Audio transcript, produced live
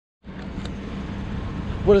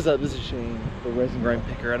What is up? This is Shane, the Resin Grind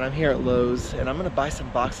Picker, and I'm here at Lowe's, and I'm going to buy some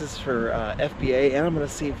boxes for FBA, and I'm going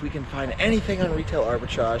to see if we can find anything on retail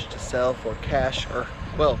arbitrage to sell for cash, or,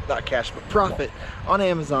 well, not cash, but profit on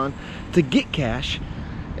Amazon to get cash,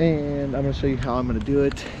 and I'm going to show you how I'm going to do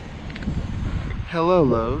it. Hello,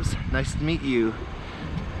 Lowe's. Nice to meet you.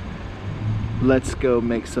 Let's go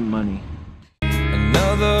make some money.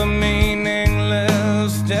 Another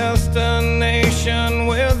meaningless destination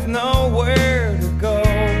with nowhere to go.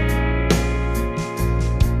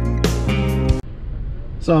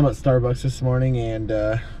 So I'm at Starbucks this morning, and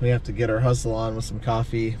we have to get our hustle on with some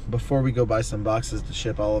coffee before we go buy some boxes to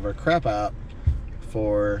ship all of our crap out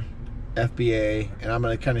for FBA. And I'm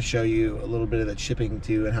going to kind of show you a little bit of that shipping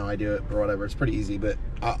too and how I do it or whatever. It's pretty easy, but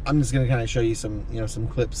I'm just going to kind of show you some, some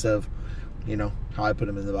clips of, how I put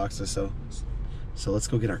them in the boxes. So let's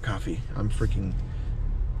go get our coffee. I'm freaking,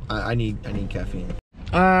 I need caffeine.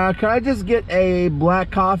 Can I just get a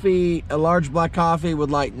black coffee, a large black coffee with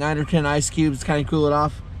like 9 or 10 ice cubes to kind of cool it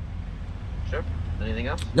off? Sure. Anything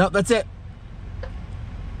else? Nope, that's it.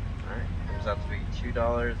 Alright, comes out to be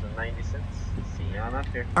 $2.90. See you on up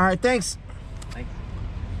here. Alright, thanks. Thanks.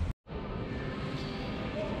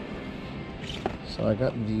 So I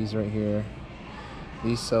got these right here.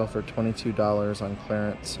 These sell for $22 on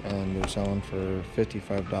clearance, and they're selling for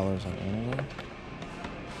 $55 on Amazon.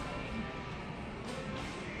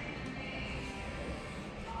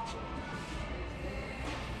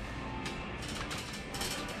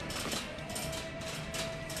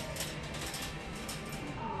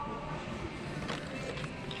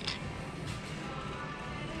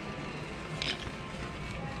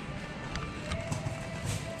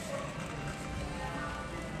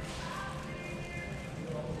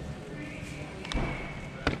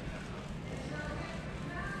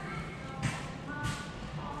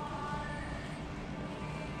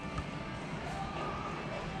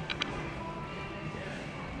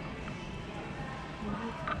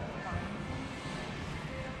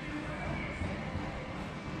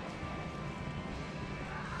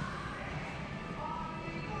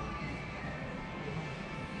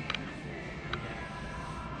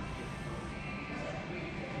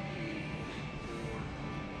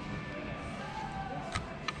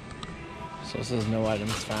 So it says no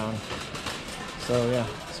items found. So yeah,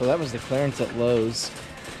 so that was the clearance at Lowe's.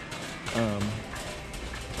 That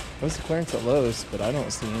was the clearance at Lowe's, but I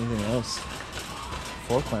don't see anything else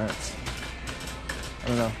for clearance. I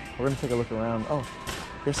don't know. We're gonna take a look around. Oh,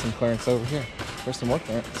 here's some clearance over here. Here's some more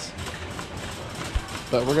clearance.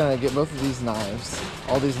 But we're gonna get both of these knives,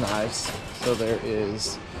 all these knives. So there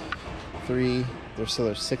is there's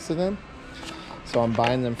 6 of them. So I'm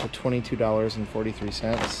buying them for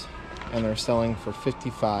 $22.43. And they're selling for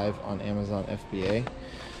 $55 on Amazon FBA.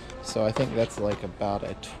 So I think that's like about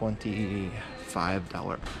a $25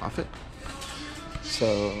 profit.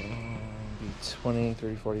 So be 20,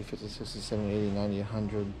 30, 40, 50, 60, 70, 80, 90,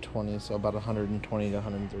 120, so about $120 to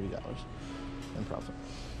 $130 in profit.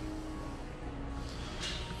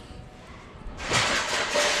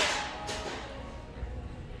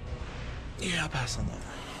 Yeah, I'll pass on that.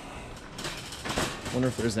 Wonder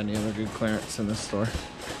if there's any other good clearance in this store.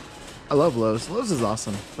 I love Lowe's. Lowe's is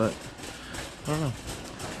awesome, but I don't know.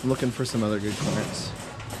 I'm looking for some other good clearance.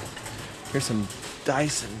 Here's some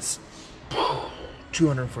Dysons.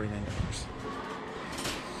 $249.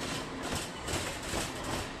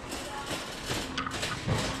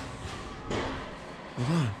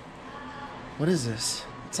 Hold on. What is this?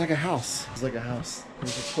 It's like a house. It's like a house.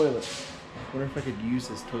 There's a toilet. I wonder if I could use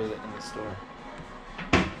this toilet in the store.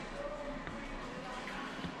 I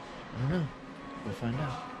don't know. We'll find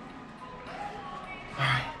out.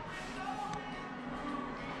 Alright.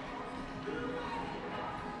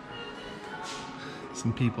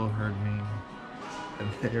 Some people heard me and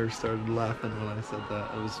they started laughing when I said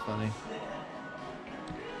that. It was funny.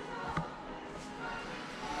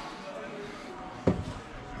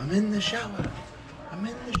 I'm in the shower. I'm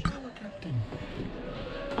in the shower, Captain.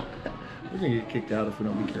 We're gonna get kicked out if we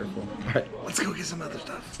don't be careful. Alright, let's go get some other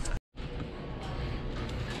stuff.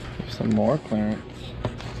 Some more clearance.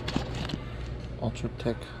 Ultra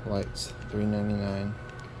Tech lights, $3.99.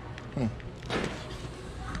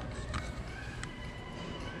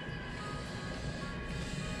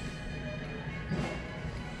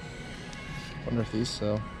 Wonder if these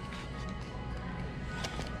sell.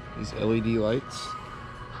 These LED lights.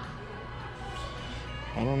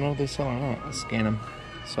 I don't know if they sell or not. Let's scan them.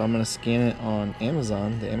 So I'm gonna scan it on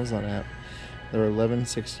Amazon, the Amazon app. They're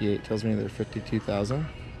 $11.68. Tells me they're $52,000.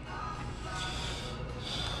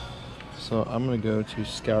 So I'm gonna go to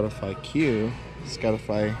Scoutify 2,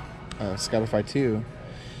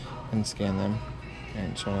 and scan them.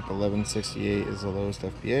 and showing up 1168 is the lowest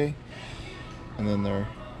FBA. And then they're,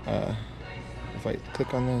 if I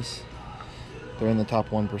click on this, they're in the top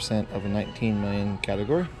 1% of a 19 million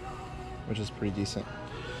category, which is pretty decent.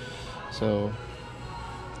 So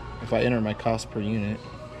if I enter my cost per unit,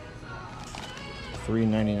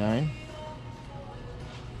 $3.99.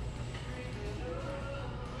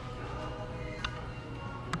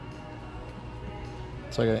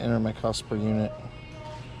 So I gotta enter my cost per unit,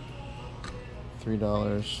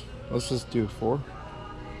 $3. Let's just do 4,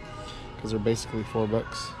 because they're basically $4.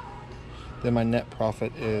 Then my net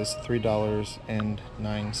profit is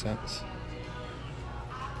 $3.09.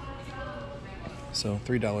 So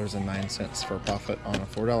 $3.09 for a profit on a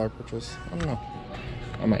 $4 purchase. I don't know.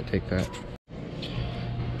 I might take that.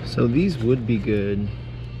 So these would be good.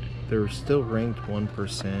 They're still ranked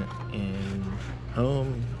 1% in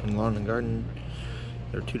home and lawn and garden.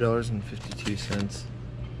 They're $2.52.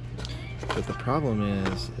 But the problem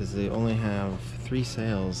is they only have 3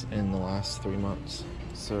 sales in the last 3 months.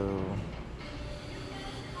 So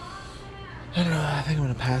I don't know, I think I'm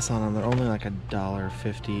gonna pass on them. They're only like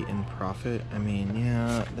 $1.50 in profit. I mean,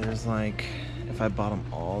 yeah, there's like, if I bought them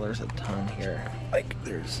all, there's a ton here. Like,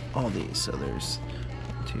 there's all these, so there's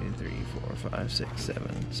 1, 2, 3, 4, 5, 6,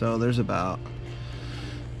 7. So there's about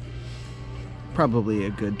probably a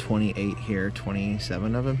good 28 here,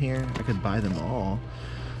 27 of them here. I could buy them all,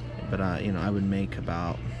 but you know, I would make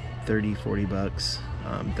about 30, 40 bucks,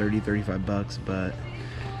 30, 35 bucks, but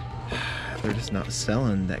they're just not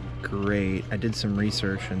selling that great. I did some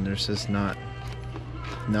research and there's just not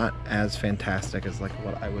as fantastic as like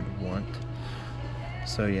what I would want.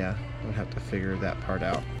 So yeah, I would have to figure that part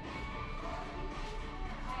out.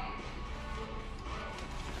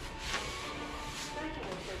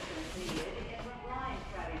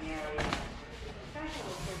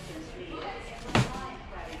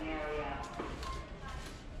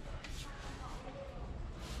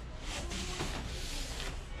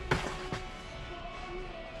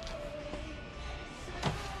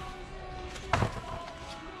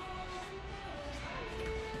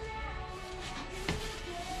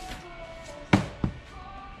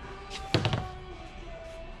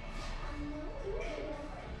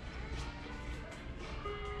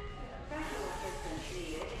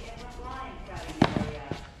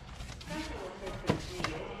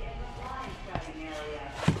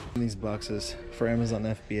 These boxes for Amazon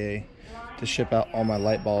FBA to ship out all my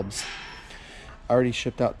light bulbs. I already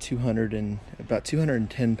shipped out about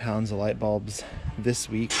 210 pounds of light bulbs this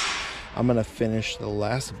week. I'm gonna finish the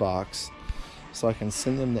last box so I can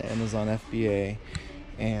send them to Amazon FBA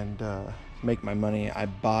and make my money. I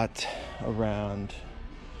bought around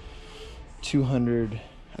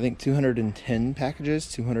 210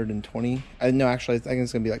 packages, 220. No, actually, I think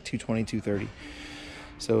it's gonna be like 220, 230.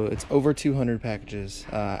 So it's over 200 packages.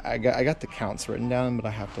 I got the counts written down, but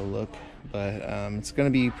I have to look. But it's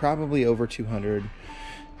gonna be probably over 200.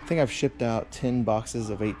 I think I've shipped out 10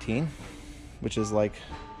 boxes of 18, which is like,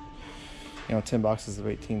 you know, 10 boxes of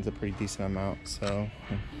 18 is a pretty decent amount. So,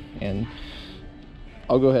 and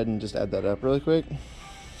I'll go ahead and just add that up really quick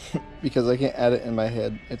because I can't add it in my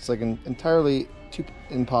head. It's like entirely too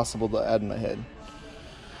impossible to add in my head.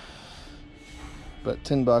 But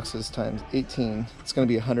 10 boxes times 18, it's going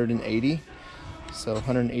to be 180. So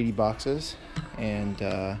 180 boxes. And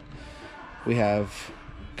we have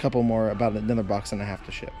a couple more, about another box and a half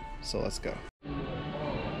to ship. So let's go.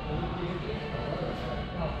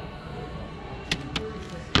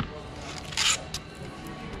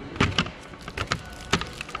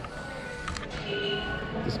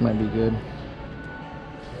 This might be good.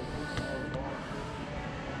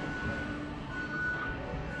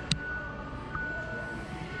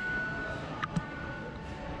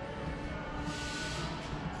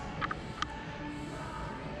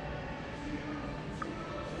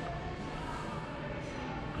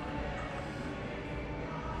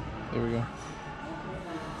 There we go.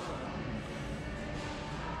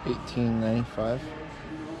 $18.95.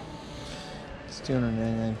 It's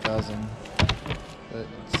 299,000, but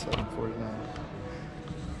it's $749.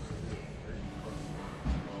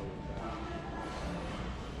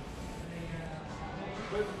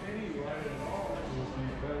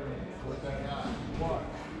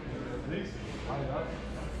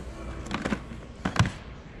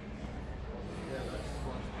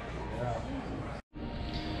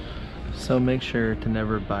 So make sure to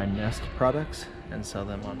never buy Nest products and sell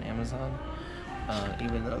them on Amazon,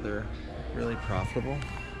 even though they're really profitable.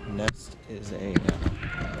 Nest is a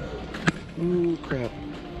ooh crap!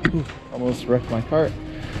 Ooh, almost wrecked my cart.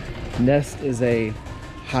 Nest is a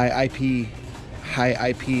high IP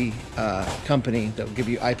company that will give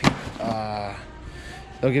you IP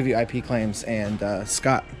they'll give you IP claims, and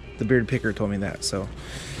Scott, the bearded picker, told me that. So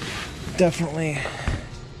definitely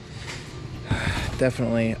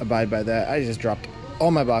abide by that. I just dropped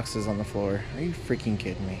all my boxes on the floor. Are you freaking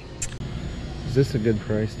kidding me? Is this a good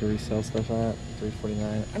price to resell stuff at?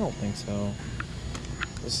 $349? I don't think so.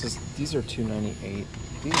 These are $298.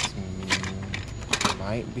 These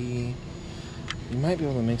might be. You might be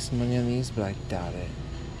able to make some money on these, but I doubt it.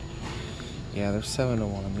 Yeah, they're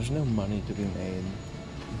 7-to-1. There's no money to be made.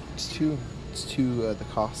 The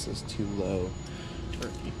cost is too low,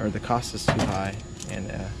 or the cost is too high, and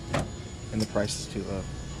the price is too low.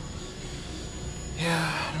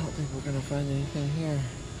 Yeah, I don't think we're gonna find anything here.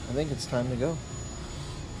 I think it's time to go.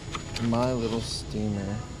 My little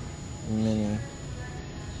steamer mini.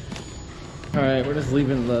 All right, we're just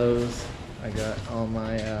leaving Lowe's. I got all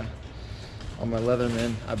my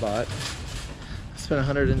Leatherman I bought. I spent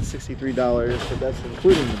 $163, but that's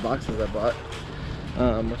including the boxes I bought,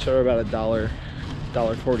 which are about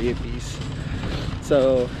 $1.40 a piece.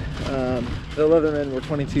 So the Leathermen were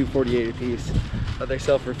 $22.48 a piece, but they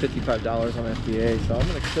sell for $55 on FBA. So I'm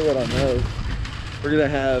gonna kill it on those. We're gonna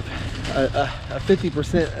have a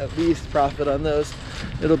 50% at least profit on those.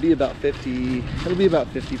 It'll be about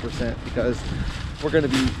 50%, because we're gonna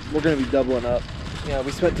be doubling up. You know,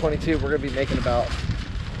 we spent 22, we're gonna be making about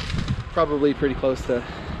probably pretty close to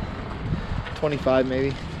 25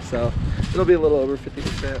 maybe. So it'll be a little over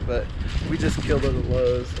 50%, but we just killed it at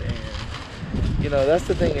Lowe's. And you know, that's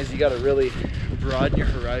the thing, is you gotta really broaden your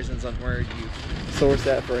horizons on where you source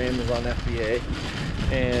at for Amazon FBA.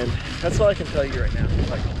 And that's all I can tell you right now.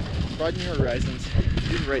 Like, broaden your horizons,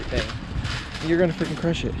 do the right thing, and you're gonna freaking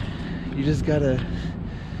crush it. You just got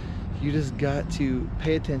to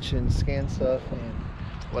pay attention, scan stuff, and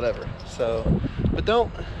whatever. So, but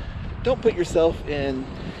don't put yourself in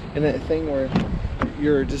a thing where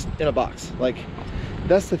you're just in a box. Like,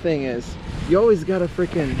 that's the thing, is you always gotta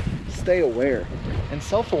freaking stay aware. And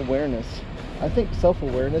self-awareness, I think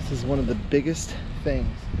self-awareness is one of the biggest things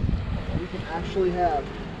we can actually have.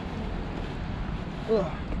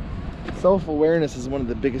 Self-awareness is one of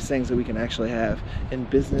the biggest things that we can actually have in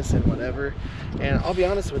business and whatever. And I'll be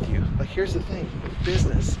honest with you, like, here's the thing with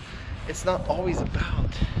business, it's not always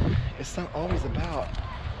about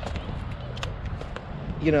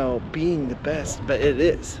you know, being the best, but it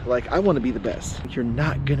is. Like, I want to be the best. You're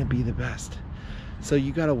not gonna be the best, so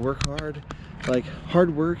you got to work hard. Like,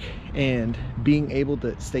 hard work and being able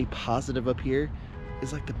to stay positive up here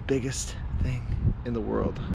is like the biggest thing in the world.